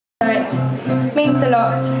means a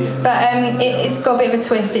lot, but it's got a bit of a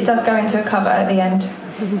twist. It does go into a cover at the end.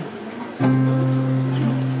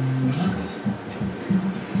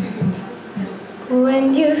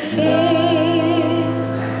 When you feel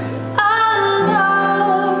alone,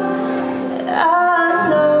 I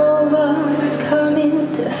know one's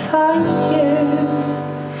coming to find you.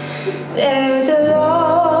 There's a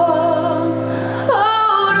long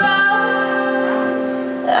road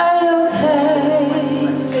that you'll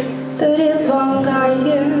take, but it won't guide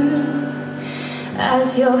you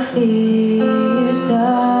as your fears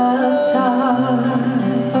subside.